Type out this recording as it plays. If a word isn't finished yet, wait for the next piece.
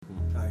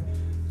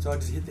So I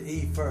just hit the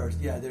E first.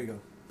 Yeah, there you go.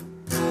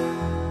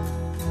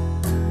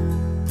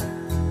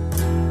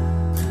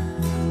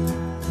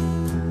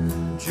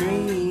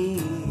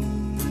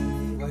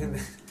 Dream. Wait a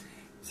minute.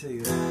 See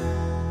you.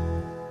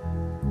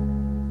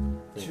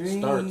 It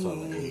starts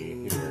on the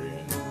E here,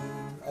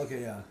 yeah.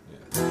 Okay, yeah. Yeah.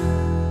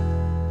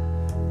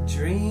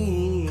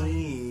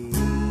 Dream.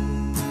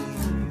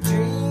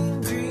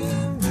 Dream,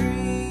 dream, dream,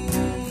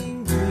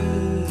 dream.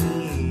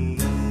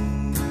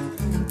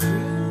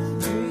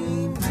 Dream,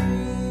 dream,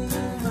 dream.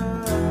 I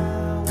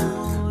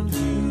want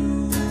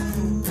you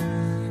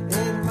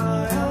in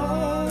my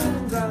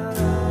arms. I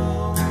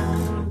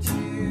want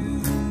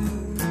you.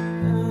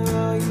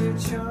 Oh, your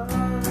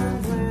charms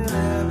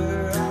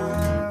whenever I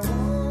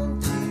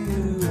want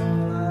you.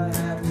 All I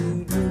have to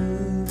do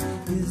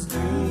is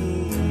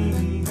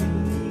dream.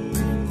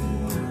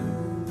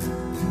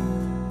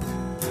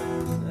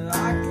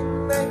 I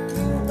can make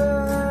you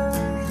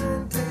mine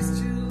and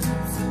taste your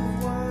lips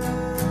of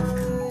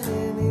wine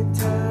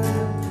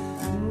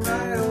anytime,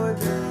 night or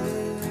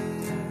day.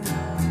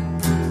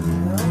 The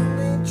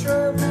only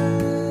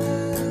trouble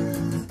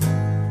is,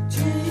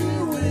 gee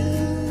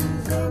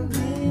whiz, I'm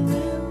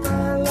dreaming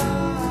my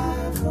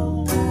life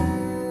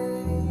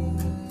away.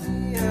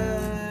 I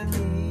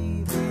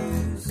need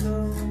you so,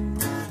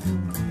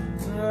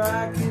 or I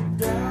could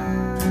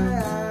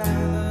die. I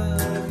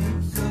love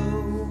you so.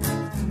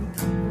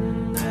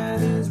 That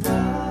is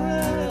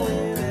why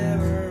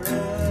whenever I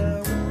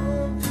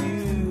want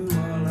you,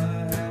 all I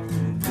have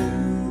to do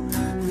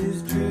is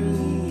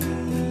dream.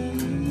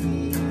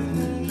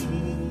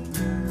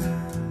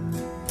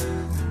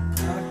 I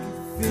can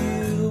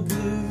feel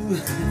blue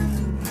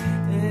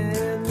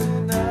in the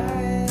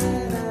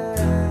night.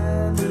 I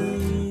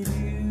need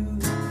you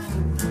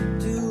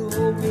to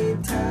hold me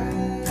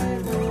tight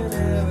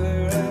whenever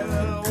I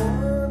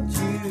want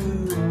you.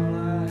 All I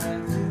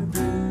have to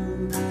do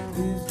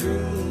is dream.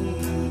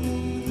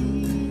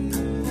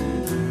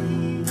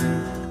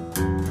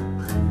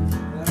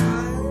 I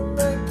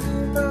make you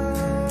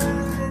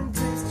mine,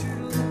 taste your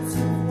lips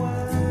of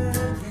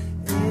wine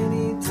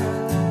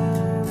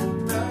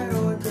anytime, night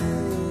or day.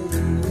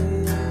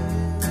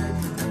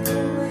 The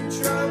only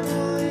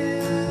trouble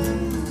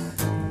is,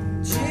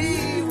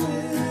 gee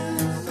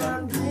whiz,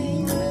 I'm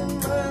dreaming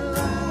my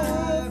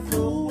life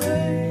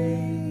away.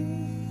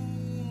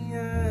 I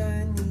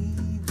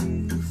need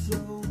you so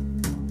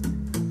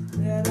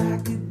that I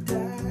could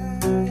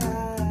die. I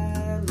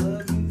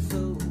love you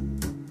so.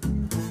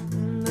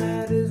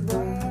 That is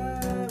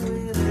why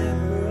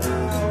whenever I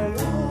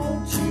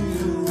want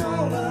you,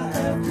 all I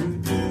have to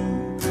do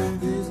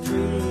is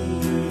dream.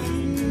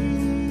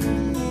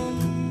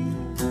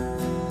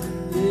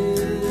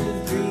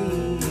 Is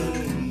dream. Dream,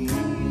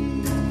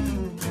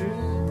 dream, dream, dream.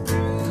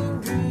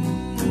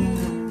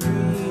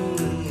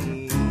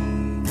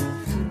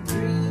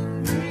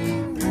 Dream, dream,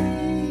 dream, dream. Dream,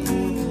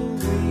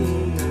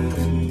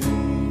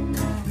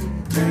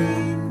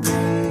 dream,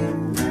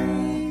 dream,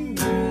 dream,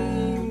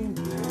 dream.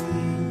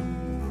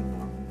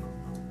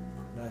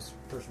 Nice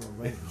personal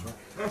arrangements,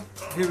 right?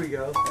 Here we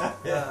go.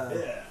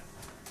 Yeah.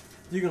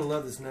 You're gonna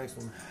love this next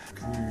one.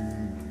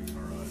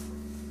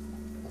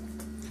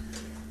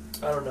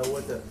 I don't know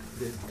what the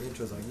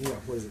intro's like. Yeah,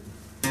 what is it?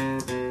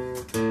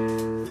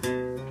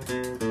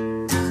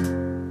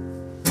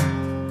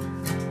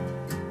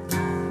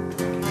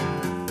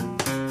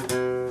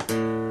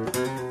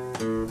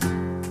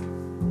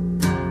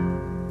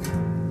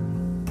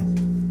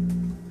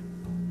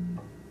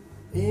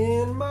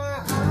 In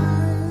my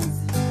eyes,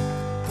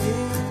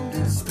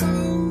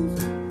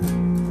 indisposed.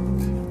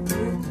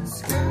 In the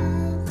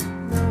sky,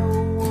 no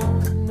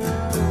one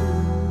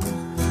knows.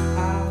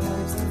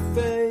 Eyes to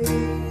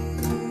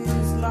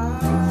face,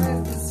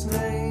 like a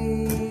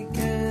snake,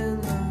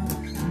 and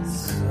the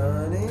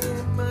sun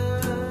in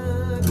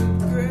my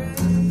grace.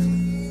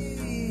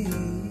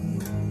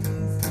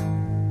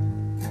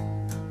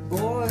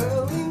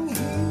 Boiling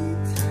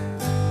heat,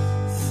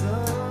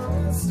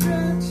 summer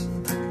stretch.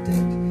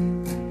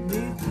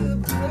 Beneath the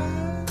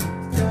black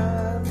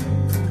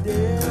diamond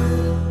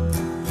dead,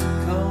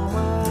 call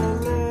my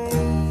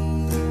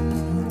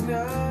name,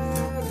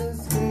 not a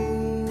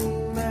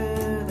scream,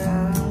 and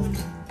I'll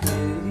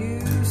hear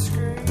you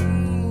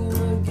scream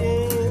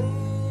again.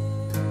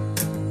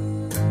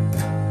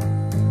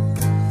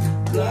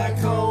 Black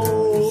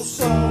hole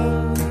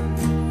sun,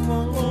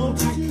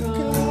 won't you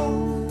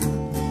come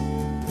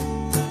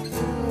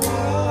and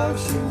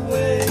wash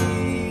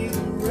away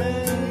the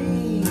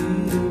rain?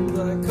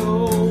 Black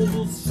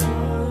hole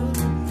sun,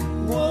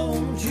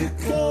 won't you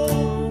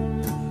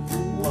come?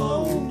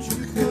 Won't you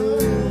come?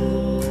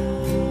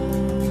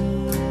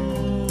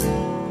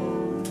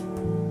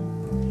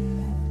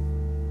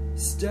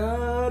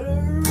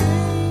 Stuttering,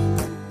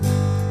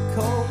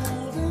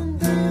 cold and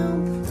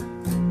damp,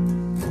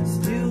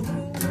 still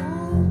the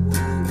warm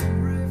wind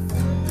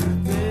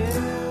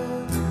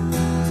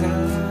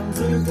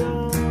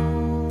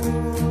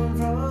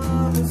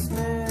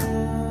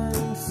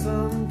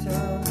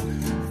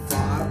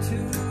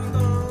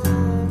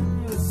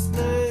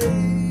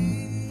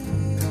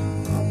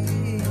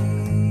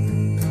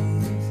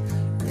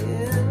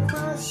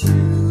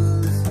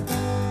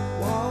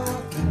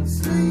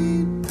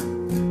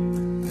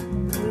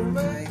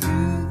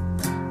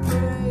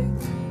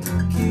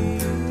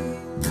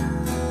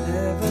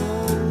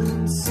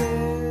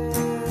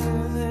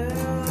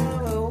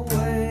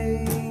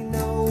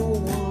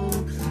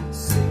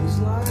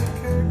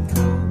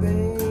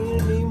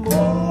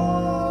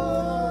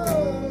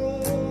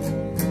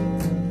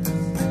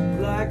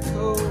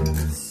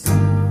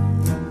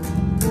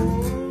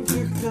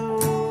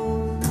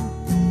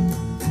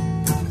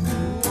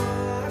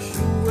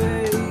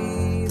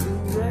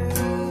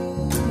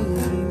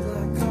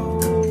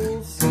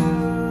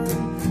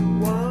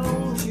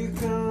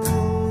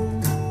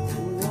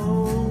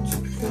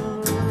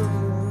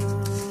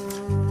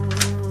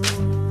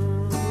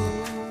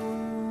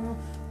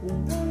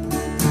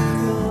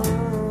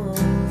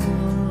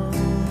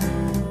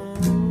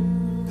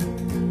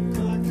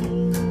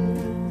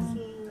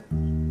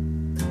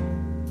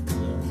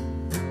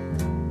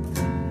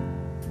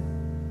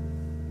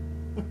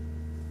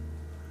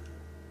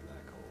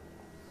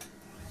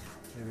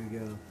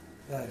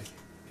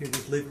Here,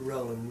 just leave it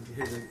rolling.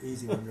 Here's an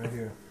easy one right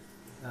here.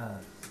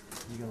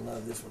 You're gonna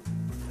love this one.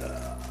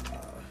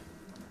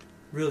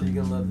 Really,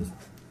 you're gonna love this one.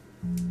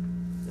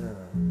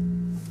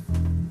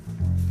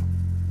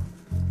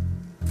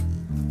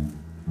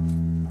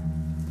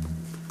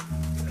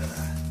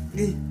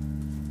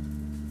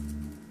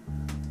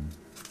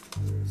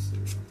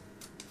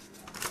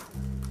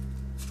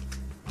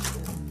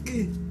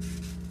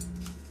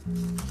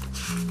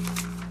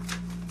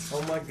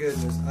 Oh my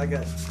goodness, I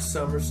got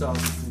summer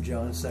sausage from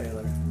John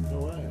Saylor. No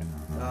way.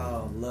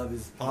 Oh, love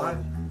his Hot?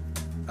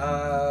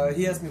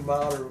 He asked me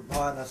mild or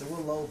hot, and I said,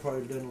 well, Lowell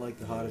probably doesn't like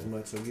the hot as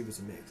much, so give us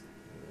a mix.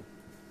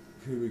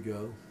 Here we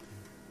go.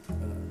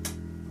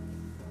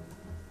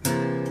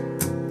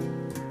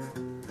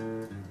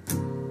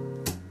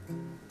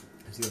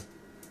 Let's go.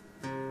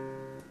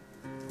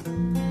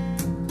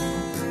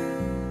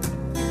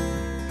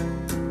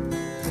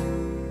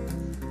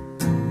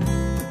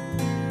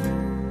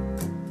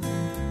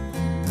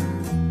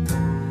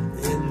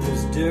 In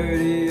this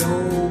dirty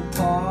old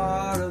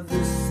part of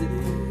the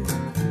city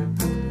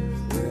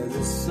where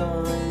the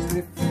sun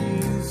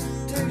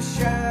refused to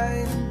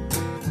shine,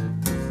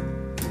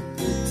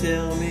 they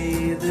tell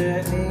me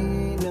there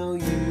ain't no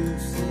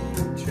use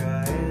in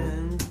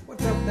trying.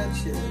 What's up with that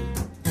shit?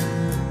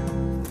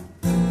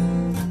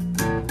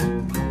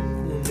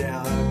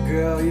 Now,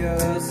 girl,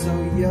 you're so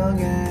young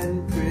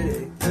and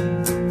pretty,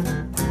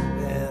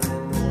 and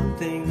one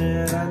thing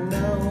that I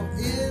know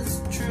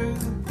is true.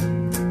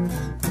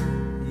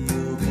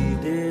 You'll be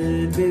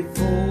dead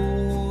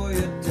before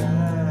your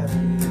time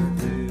is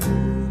due.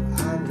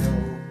 I know,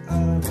 I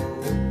know,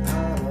 I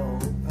know,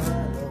 I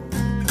know.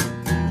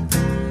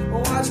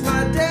 Watch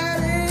my dad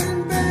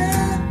in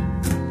bed,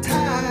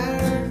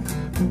 tired.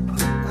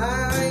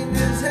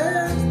 His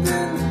hair's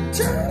been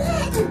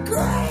turning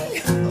gray.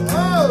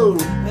 Oh!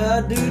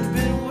 That dude's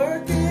been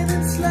working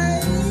and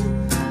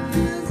slaving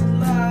his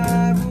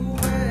life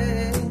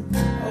away.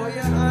 Oh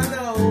yeah, I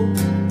know.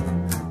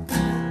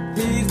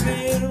 He's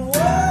been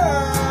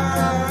working,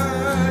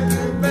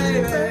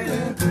 baby.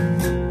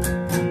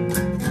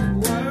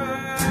 Working,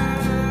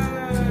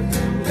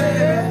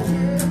 baby.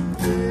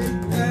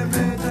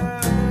 Every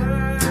night,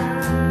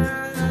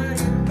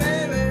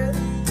 baby.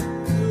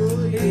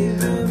 He's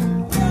been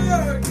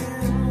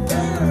working,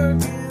 working.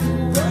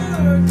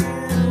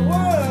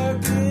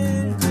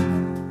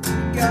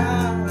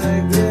 Gotta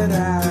get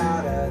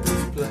out of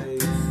this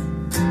place.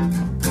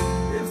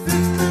 If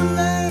it's the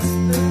last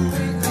thing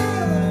we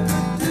ever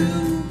do,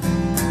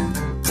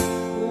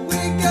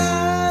 we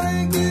gotta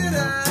get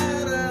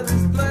out of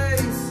this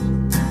place.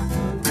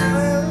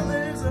 Now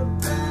there's a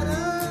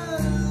better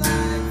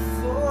life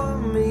for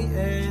me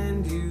and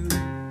you.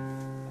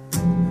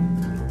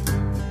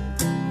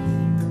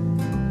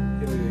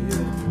 Here we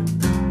go,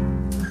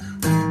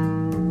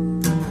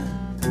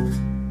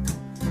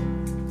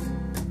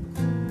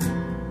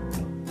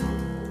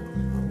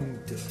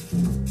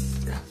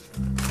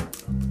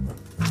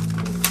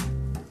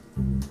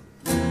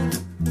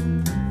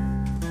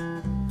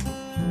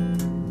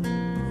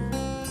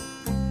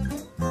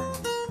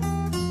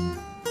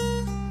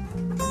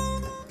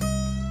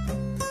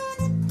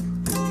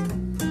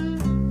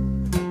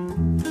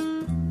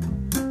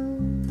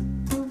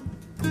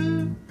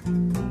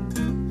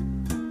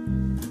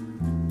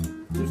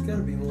 There's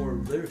gotta be more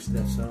lyrics to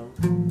that song.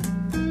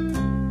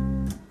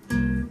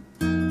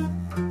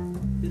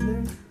 Isn't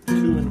there?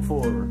 2 and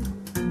 4.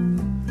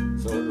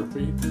 So it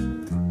repeats.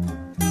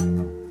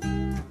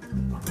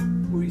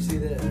 Where do you see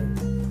that?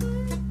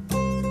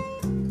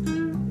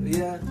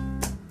 Yeah.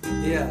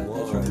 Yeah,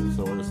 that's right.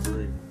 So it's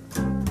 3.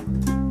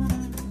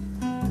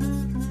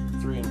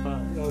 3 and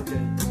 5.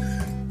 Okay.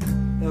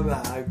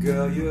 My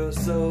girl, you're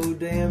so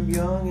damn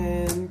young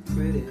and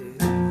pretty.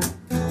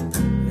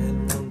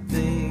 And one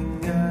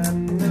thing I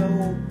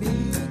know be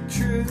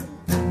true.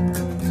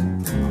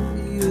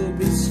 You'll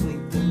be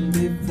sleeping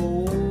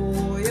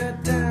before your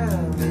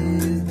time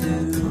is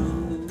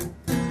due.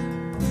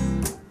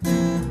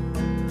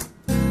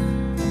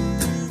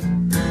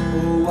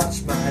 Oh, watch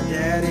my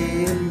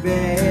daddy in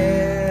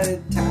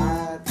bed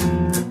tight.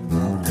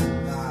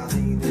 I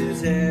think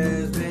his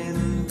hair's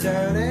been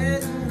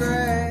turning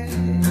gray.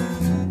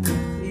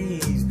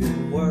 He's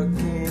been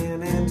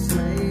working and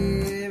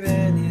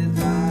slaving his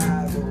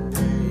life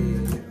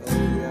away. Oh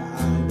yeah, I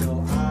know,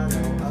 I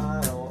know, I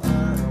know, I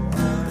know, I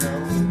know.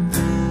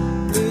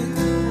 He's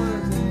been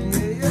working,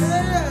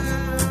 yeah,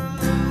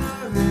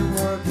 been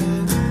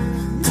working,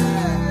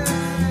 yeah,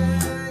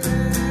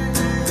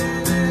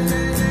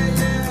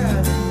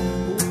 yeah.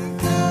 We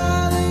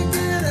gotta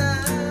get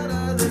out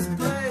of this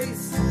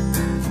place.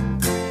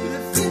 But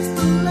if it's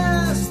the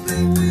last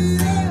thing we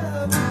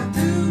ever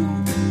do,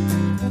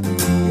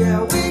 yeah,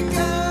 we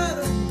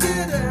gotta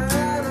get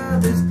out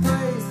of this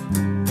place.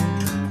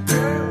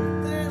 Girl,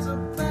 there's a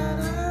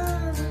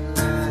better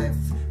life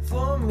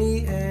for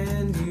me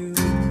and you.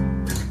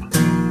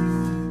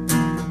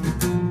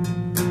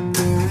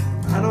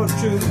 I know it's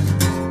true.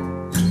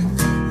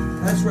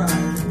 That's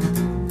right.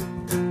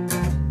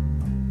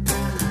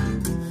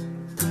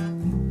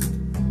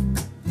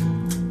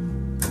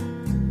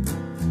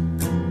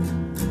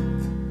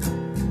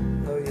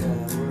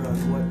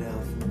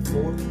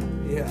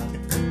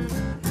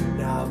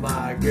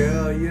 my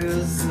girl,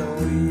 you're so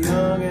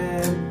young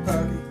and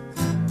perky.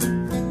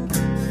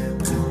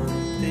 And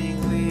one thing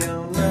we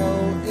all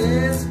know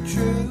is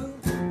true.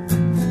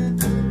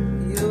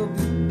 You'll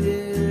be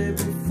dead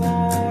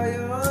before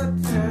your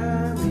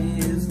time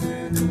is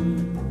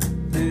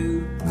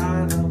through.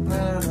 I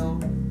know,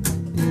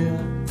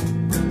 yeah.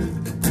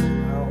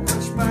 I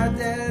watch my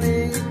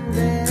daddy in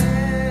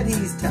bed,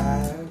 he's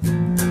tired.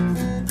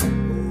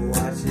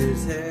 Watch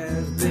his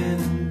hair's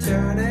been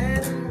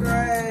turning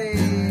gray.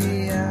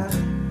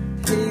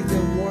 He's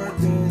been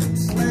working and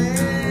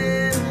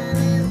slaving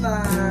his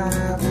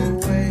life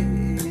away.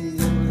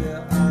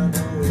 Yeah, I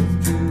know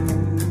it's true.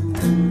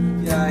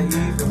 Yeah,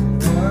 he's been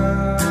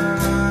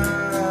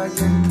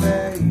working,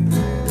 baby.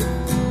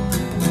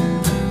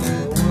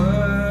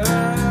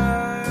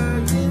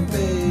 Working,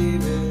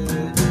 baby.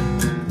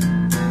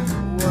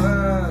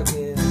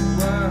 Working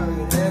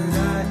every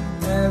night,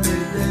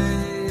 every day.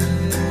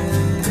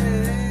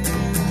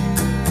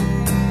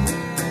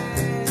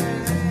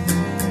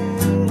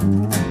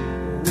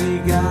 We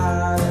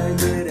gotta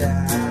get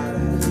out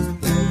of this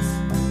place.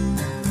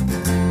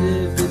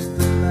 If it's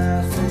the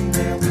last thing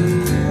that we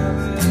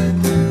ever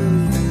do,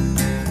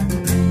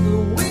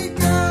 we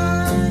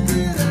gotta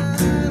get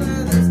out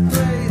of this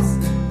place.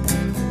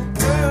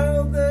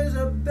 Well, there's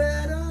a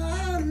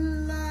better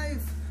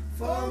life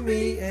for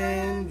me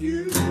and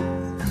you.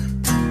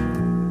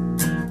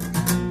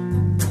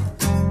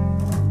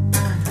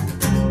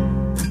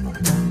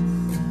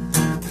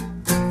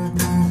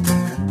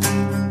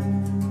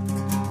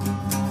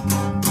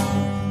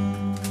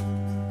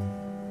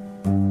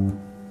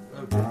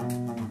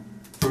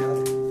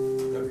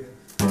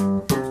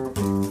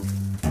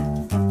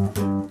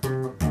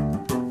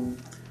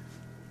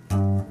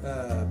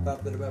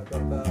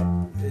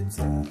 It's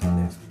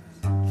next.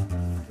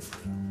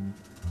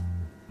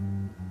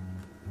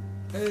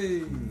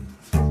 Hey.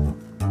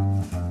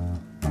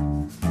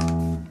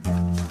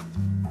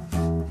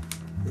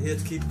 The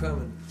hits keep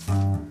coming.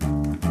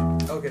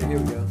 Okay, here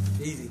we go.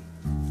 Easy.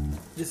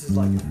 This is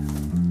like a.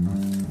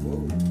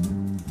 Whoa.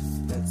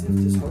 That's it.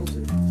 Just holds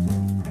it.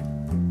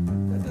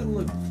 That doesn't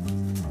look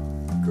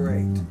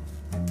great.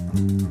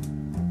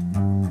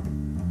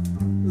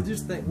 Well,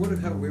 just think,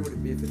 how weird would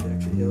it be if it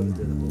actually held it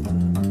there the whole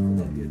time? Wouldn't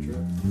that be a trip?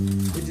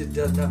 It just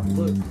does not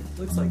look. It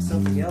looks like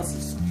something else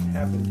has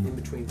happened in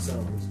between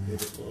songs.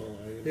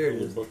 There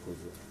it is. The book was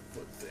a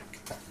foot thick.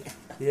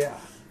 Yeah,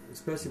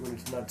 especially when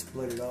it's not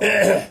split at all.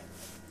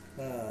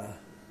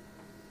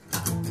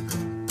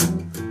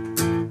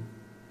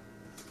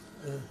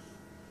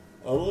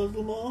 I was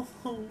them all.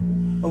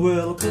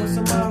 Well, bless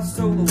my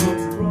soul,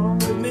 what's wrong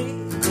with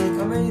me?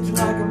 I'm aging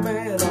like a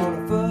man on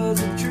a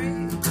fuzzy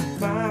tree.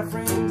 My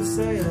friends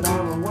say that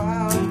I'm a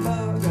wild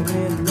bug. I'm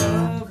in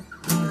love.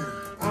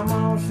 I'm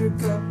all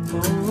shook up.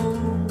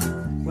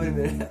 Wait a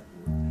minute.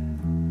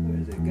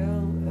 Where's it go?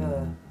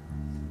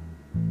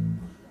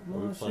 I'm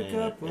all shook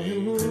up. Wait a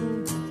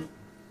minute.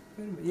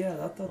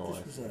 Yeah, I thought this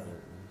was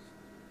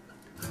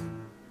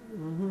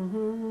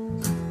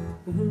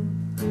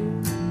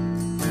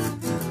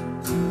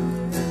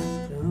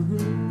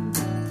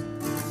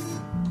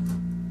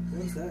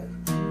What's that?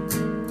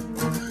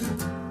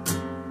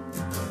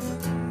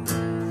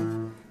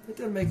 That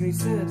doesn't make any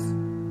sense.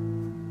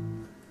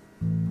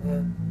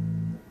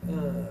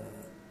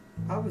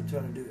 I was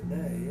trying to do it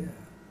now, yeah.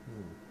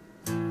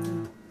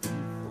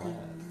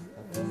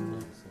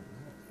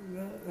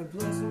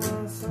 Bless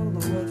my soul,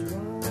 what's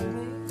wrong with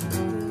me?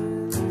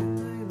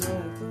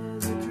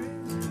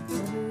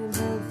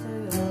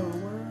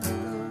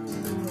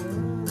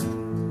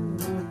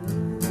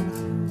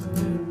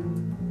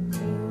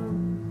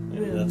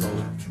 Maybe that's all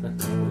the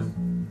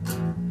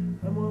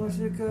I'm all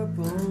shook up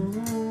on.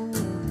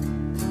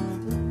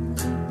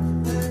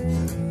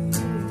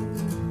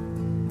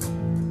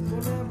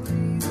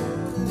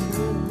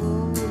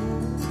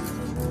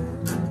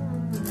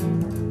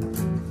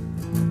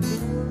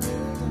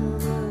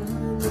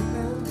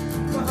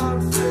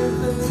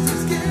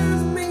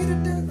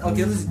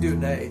 Okay, let's do it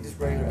in A. Just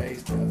regular A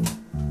stuff.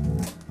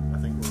 I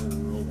think we're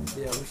rolling.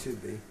 Yeah, we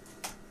should be.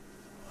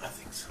 I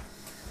think so.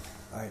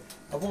 Alright.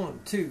 1,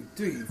 2,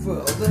 3,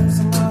 4. Bless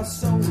my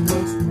soul,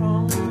 what's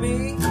wrong with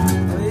me?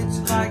 It's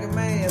like a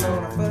man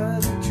on a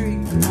fuzzy tree.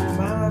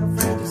 My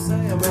friend to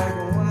say I'm like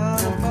a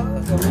wild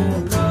bug. I'm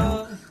in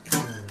love.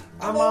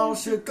 I'm all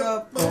shook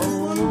up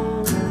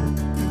on.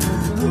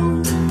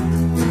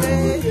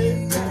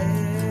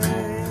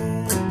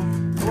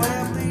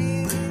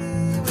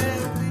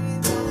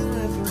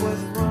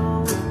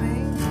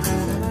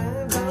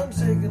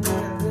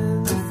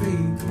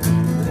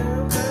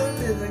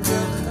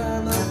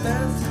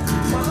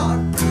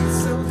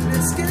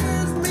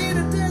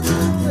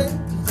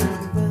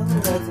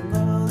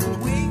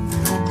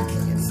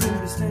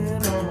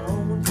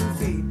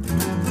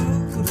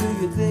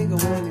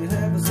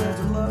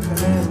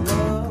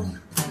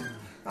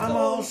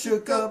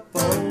 Shook up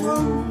on. Yeah,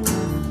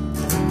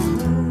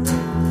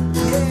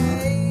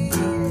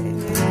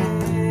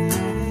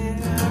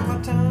 my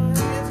tongue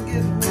is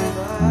getting wet.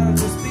 I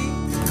just speak.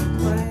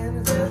 Man,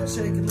 it's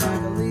shaking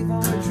like a leaf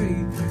on a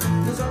tree.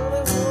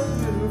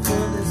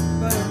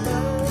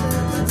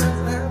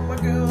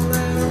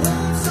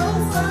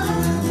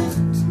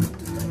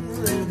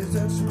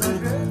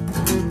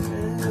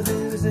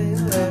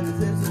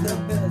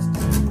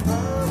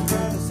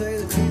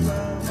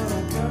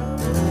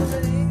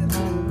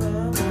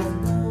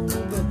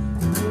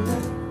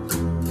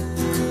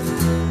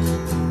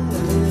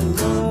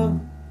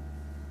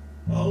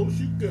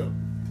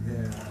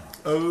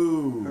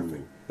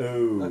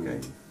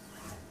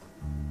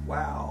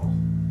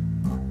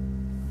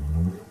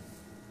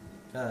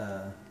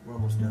 We're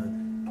almost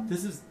done.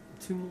 This is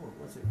two more.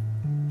 What's it?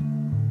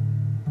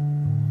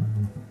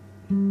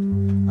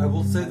 I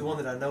will say the one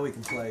that I know we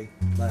can play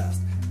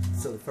last.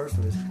 So the first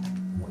one is,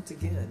 once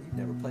again, you've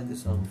never played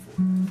this song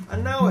before. I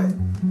know it!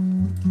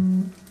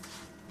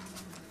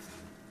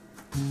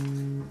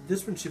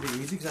 This one should be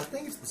easy because I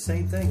think it's the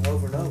same thing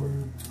over and over.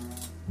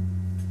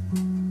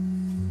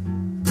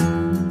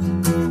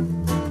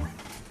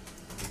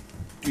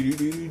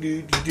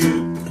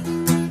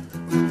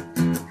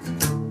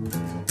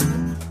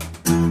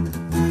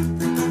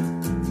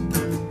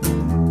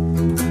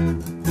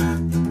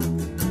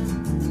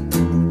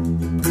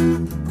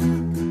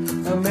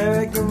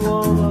 American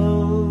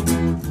woman,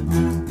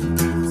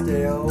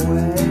 stay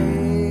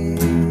away.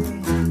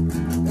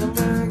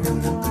 American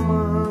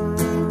woman,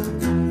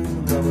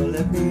 never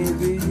let me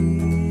be.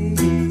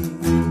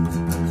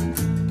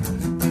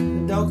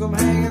 Don't come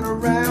hanging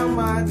around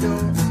my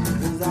door,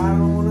 'cause I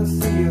don't wanna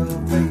see your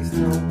face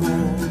no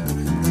more.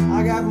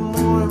 I got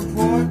more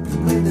important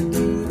things to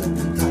do than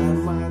to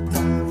time my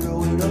time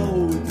going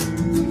over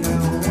you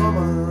now,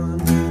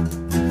 woman.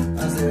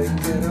 I said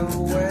get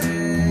away.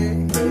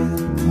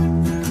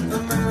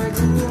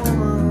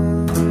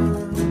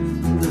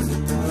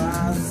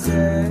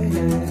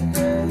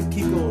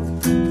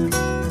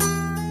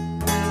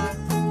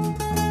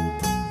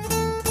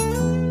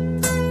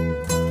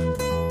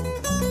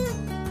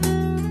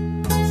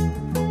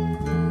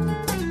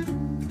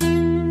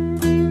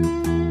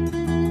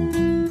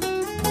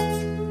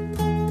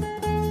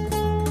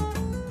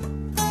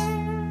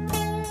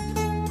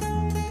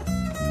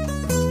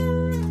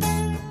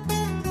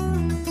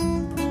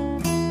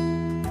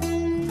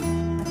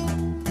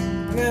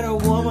 Get a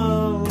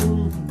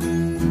woman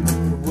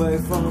away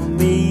from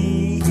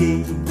me,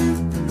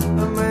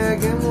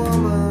 American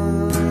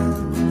woman,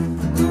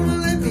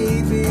 don't let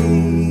me be.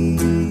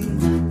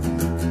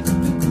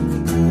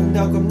 And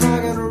don't come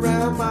knocking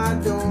around my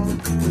door,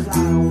 'cause I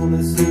don't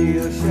wanna see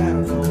your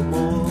shadow no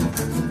more.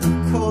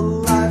 Cold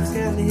lights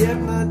can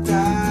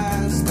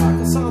hypnotize,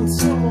 sparkles on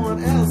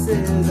someone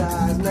else's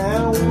eyes.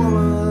 Now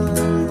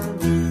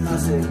woman, I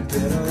said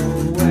get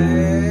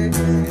away,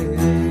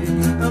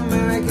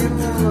 American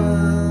woman.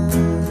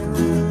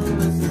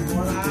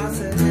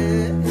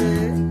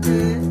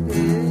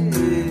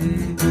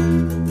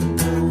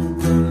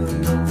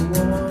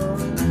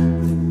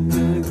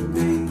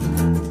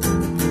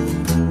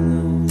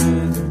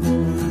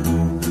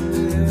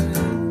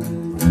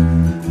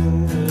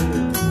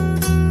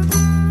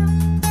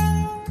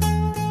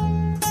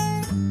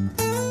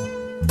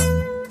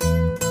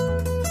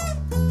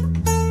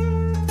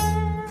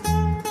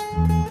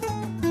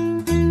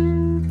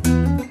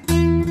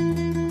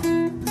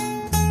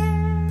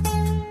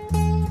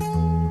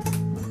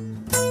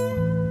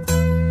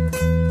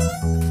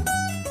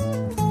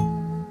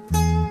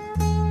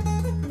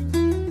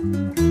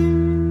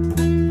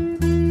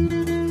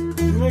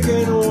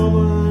 American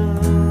woman,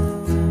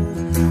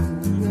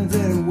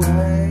 get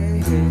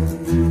away.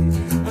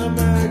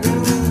 American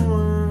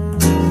woman,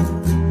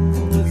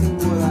 listen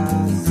what I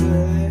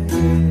say.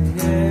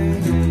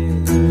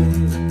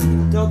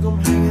 Don't come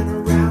hanging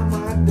around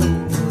my door,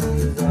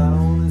 'cause I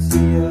don't wanna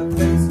see your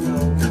face no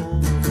more.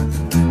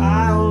 I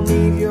don't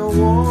need your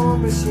war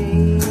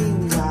machine,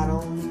 I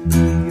don't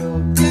need your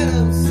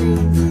get-up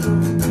scene.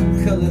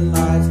 Colored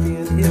lights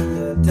being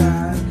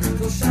hypnotized,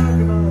 so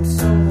shocking on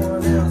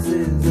someone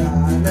else's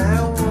eye.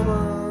 Now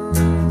woman,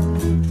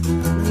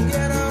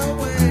 get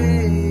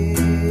away.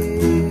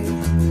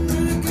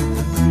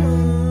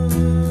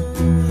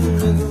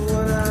 Look at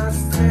what I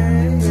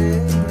say.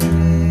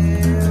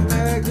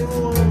 American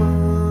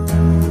woman,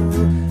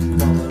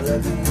 mama let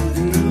me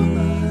be.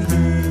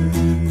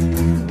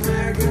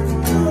 American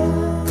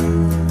woman,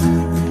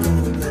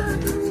 let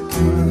me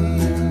be.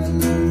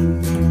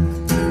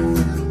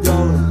 Go,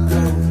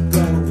 go,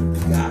 go,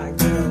 gotta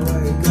get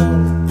away. Go,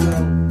 go,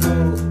 go,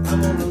 I'm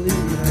gonna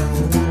leave you now.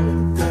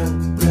 Go,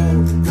 go, go,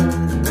 go,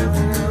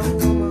 now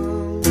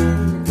woman.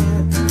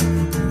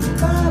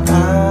 Bye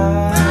bye.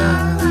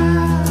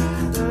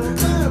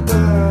 Bye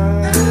bye.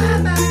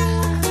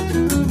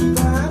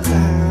 Bye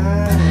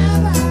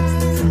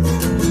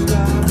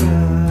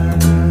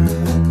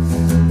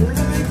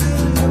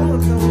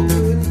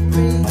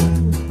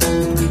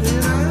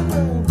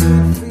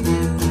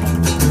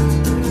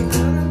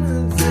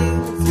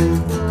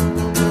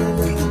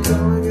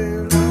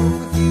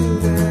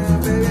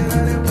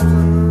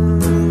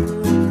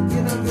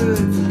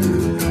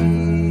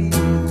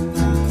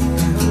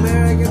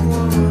American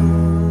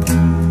woman,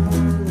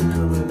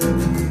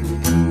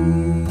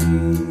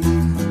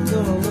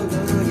 gonna look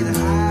at the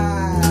eye,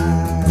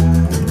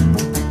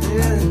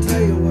 and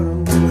tell you what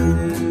I'm gonna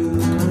do.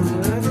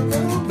 Never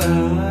go bye,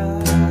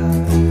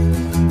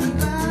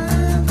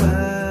 bye,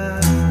 bye,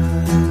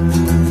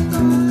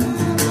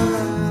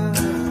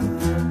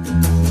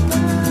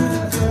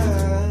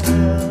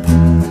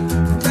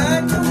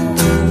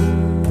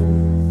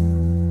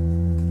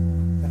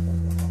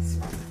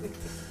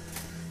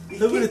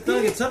 Who would have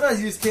thunk it? Sometimes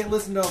you just can't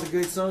listen to all the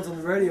great songs on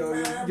the radio.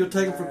 You'll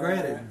take them for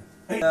granted.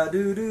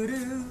 Do do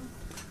do.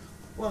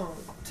 1,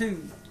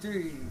 2,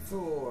 3,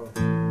 4.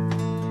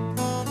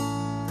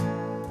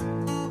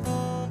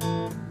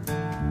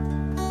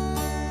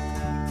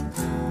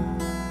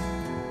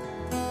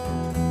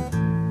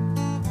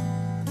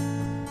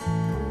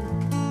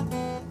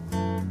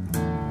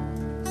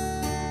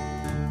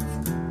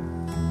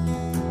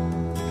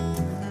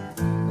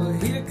 Well,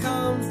 here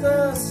comes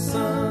the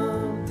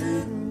sun.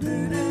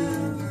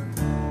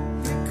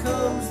 Here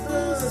comes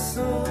the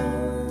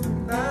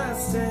sun. I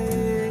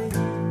say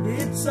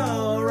it's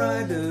alright.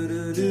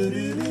 Little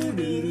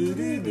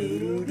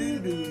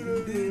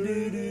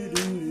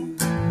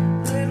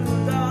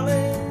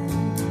darling,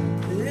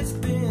 it's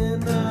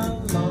been a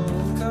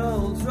long,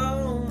 cold,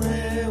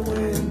 lonely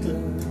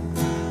winter.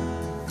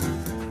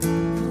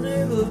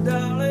 Little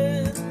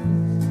darling,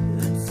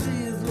 it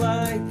feels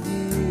like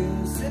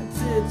years since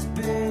it's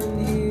been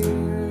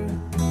here.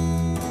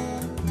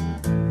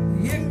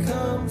 Here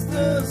comes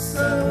the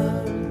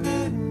sun.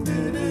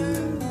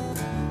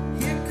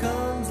 Here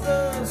comes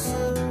the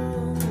sun.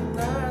 I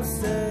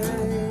say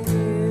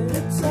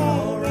it's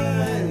alright.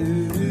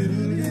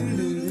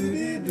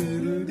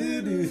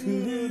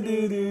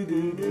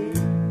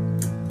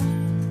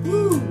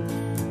 Woo!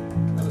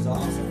 That was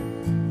awesome.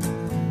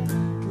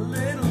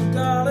 Little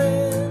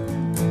darling,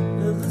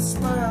 the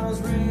smiles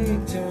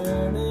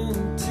returning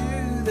to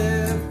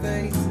their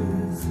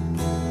faces.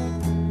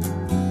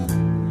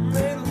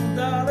 Little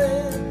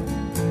darling,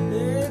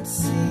 it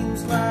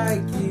seems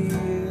like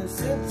years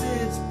since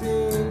it's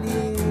been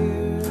here.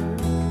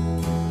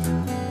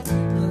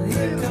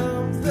 Here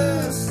comes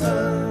the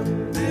sun.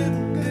 Here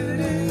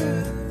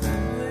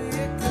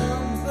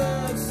comes the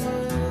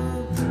sun.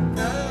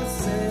 I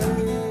say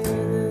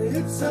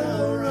it's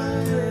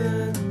alright.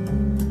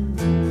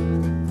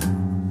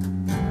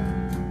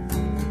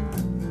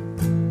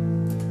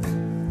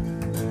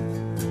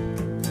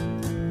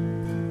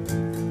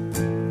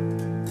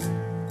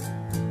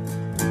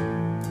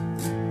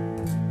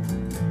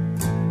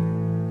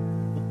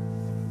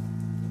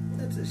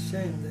 That's a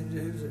shame.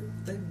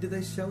 Did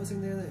they show us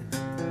in there?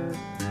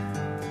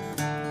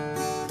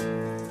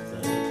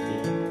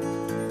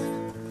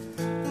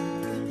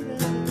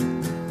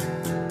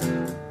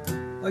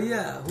 Oh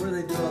yeah, where do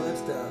they do all that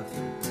stuff?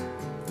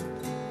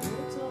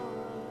 It's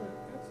alright.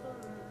 It's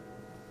alright.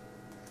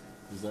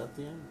 Is that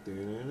the end?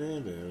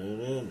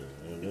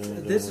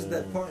 This is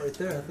that part right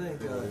there, I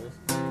think.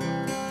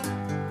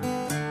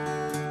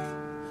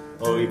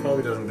 Oh, he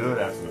probably doesn't do it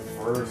after the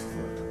first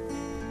verse.